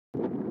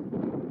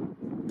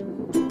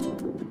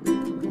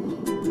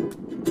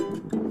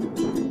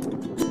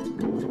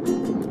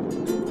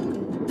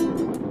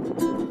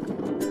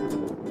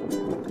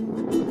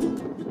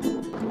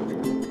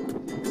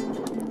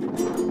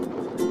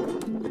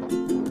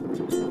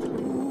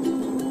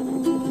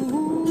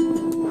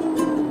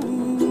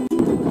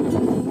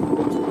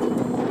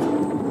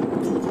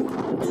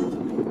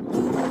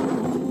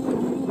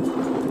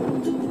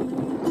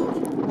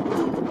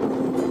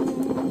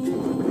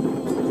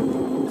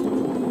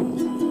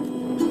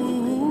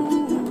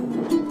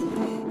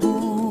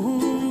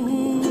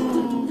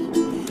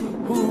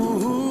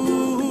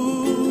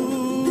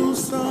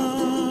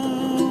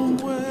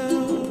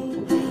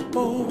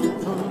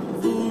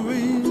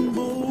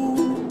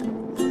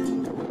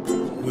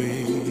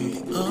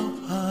way up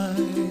high,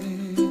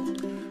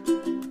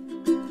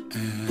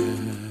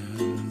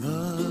 and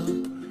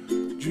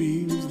the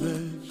dreams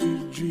that you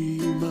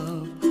dream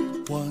of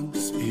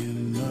once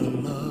in a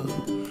lullaby.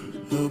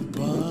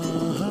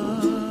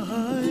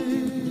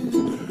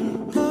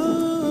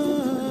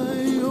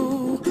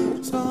 Oh,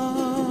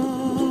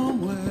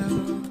 somewhere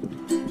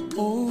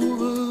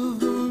over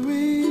the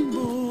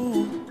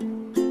rainbow,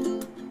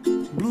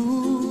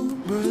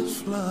 bluebirds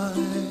fly.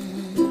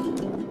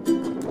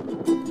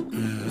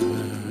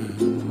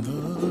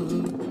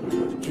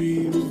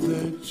 Dreams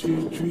that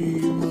you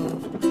dream of,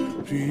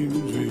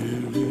 dreams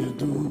really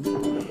do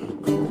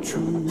come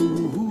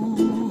true.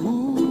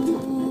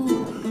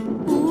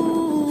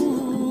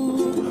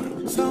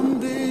 Ooh,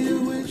 someday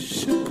you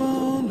wish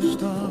upon a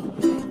star,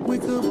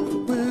 wake up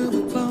where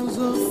the clouds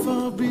are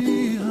far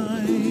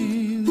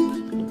behind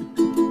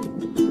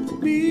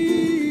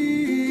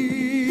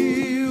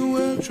me,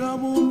 where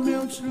trouble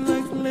melts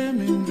like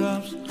lemon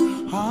drops,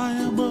 high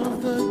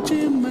above the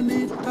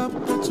chimney top.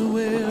 That's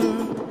where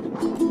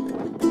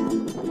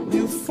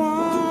you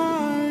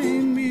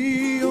find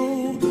me,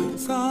 oh,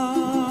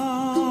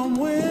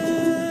 somewhere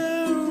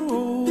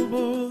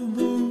over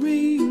the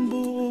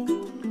rainbow,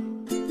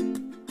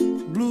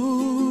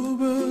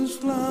 bluebirds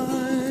fly,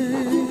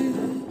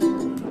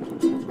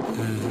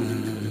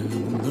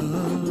 and the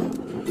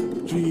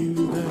dream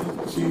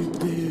that you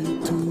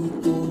did to,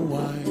 oh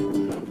why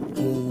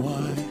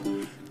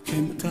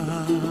can't I?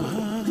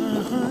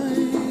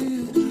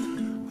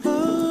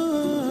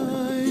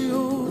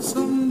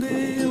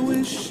 Someday I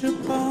wish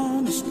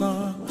upon a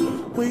star,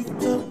 wake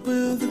up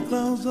where the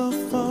clouds are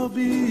far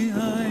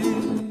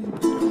behind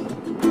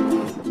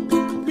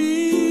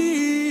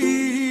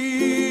me,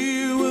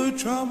 where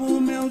trouble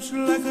melts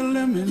like a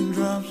lemon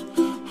drops,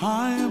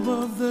 high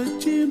above the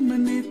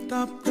chimney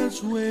top.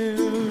 That's where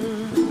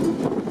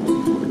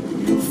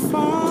you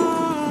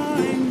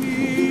find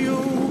me,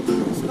 oh,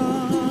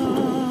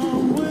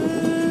 somewhere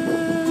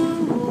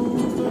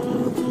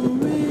over the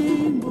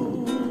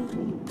rainbow,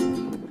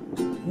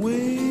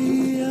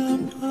 way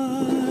up high.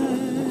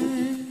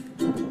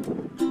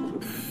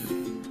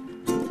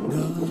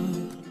 The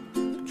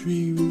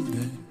dreams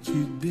that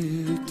you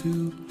dare to,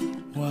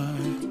 why,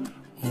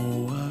 oh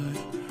why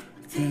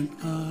can't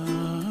I?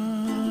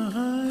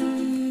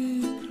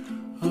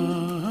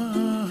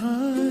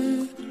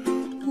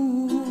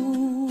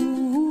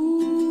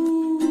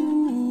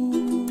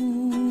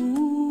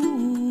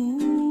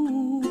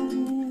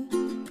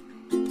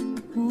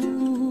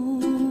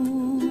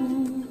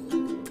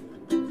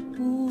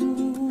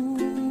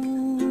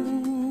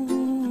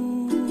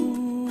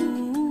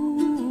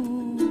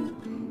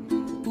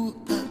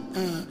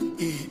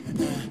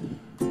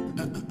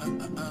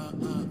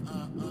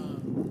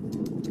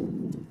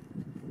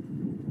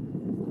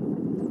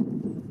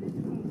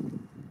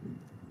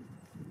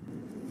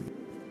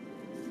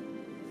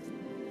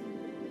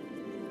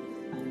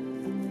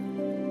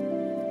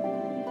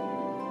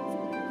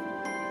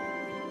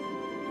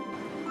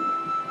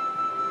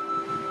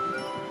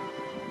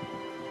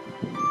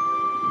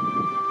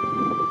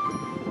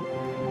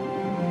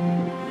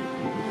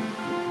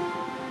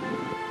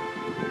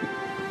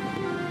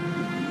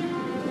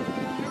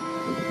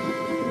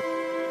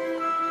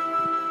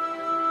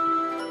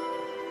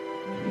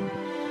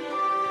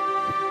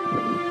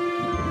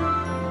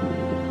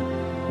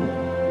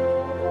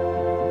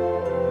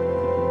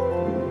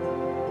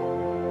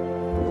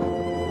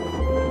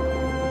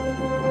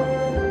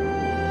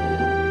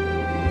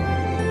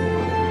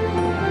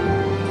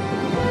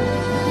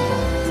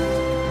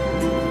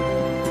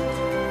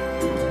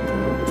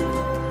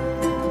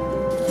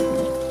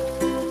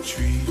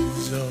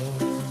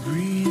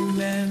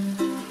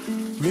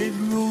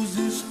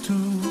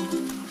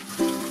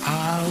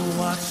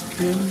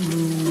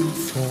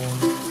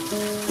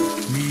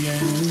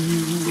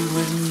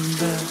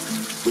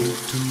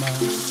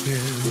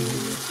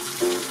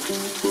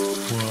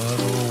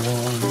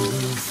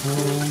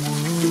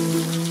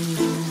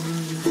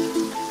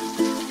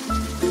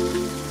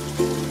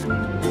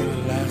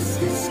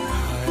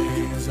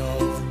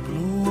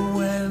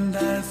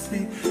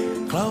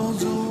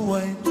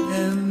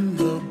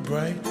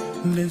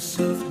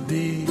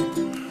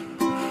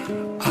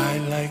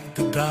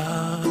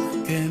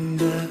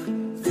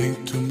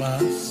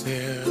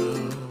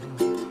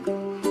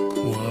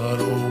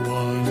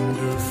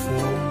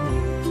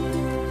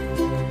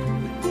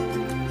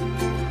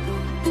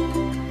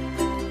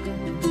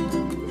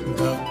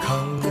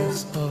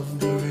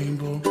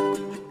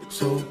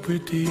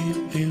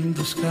 In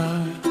the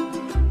sky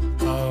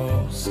are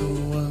also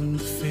on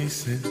the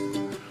faces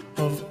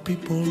of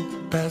people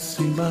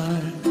passing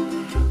by.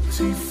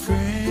 See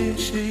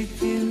friends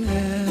shaking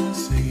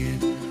hands,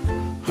 singing,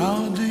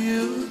 how do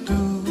you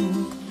do?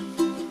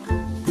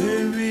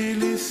 They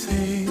really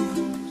say,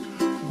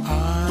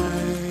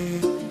 I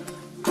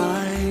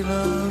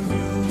love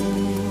you.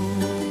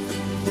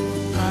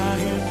 I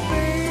hear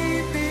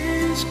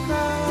babies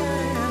cry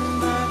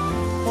and I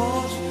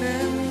watch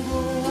them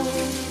grow.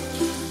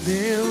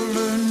 They'll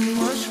learn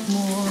much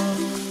more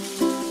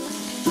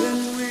than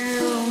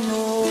we'll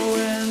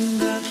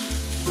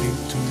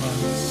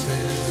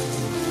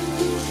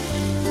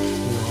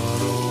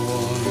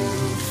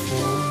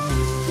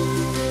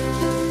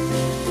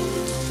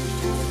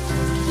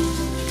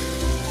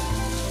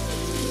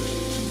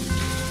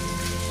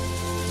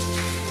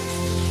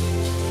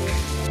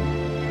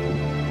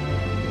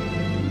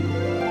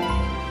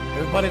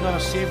everybody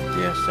gotta save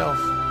themselves.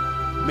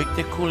 Make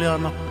the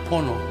kuleana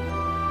pono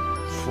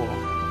for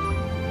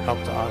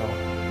help the other.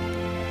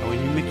 And when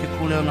you make your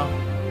kuleana,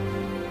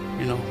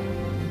 you know,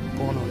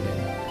 pono,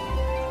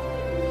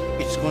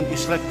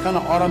 it's like kind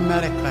of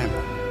automatic kind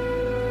of.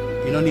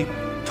 You don't need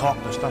to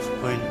talk, the stuff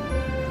going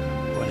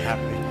to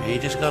happen. And you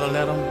just gotta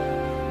let them,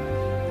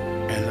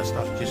 and the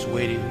stuff just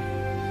waiting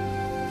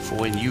for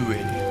when you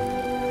ready.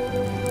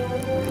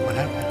 And what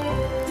happened?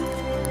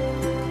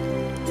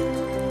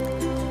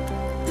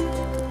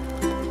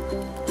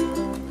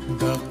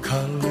 The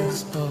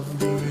colors of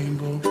the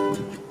rainbow,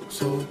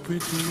 so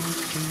pretty in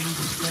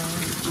the sky.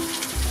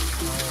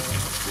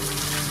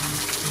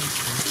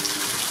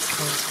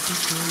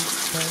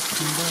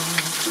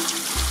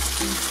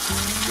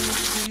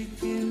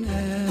 Shaking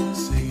and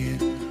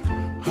singing,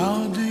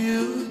 how do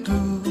you do?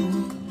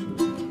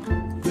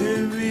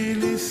 They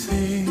really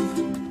sing,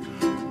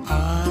 I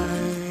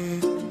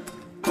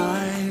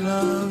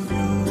love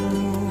you,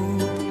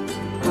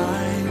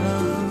 I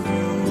love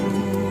you.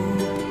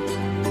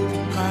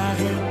 I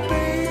hear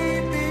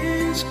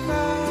babies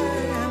cry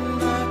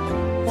and I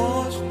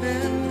watch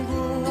them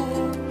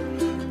grow.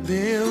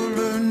 They'll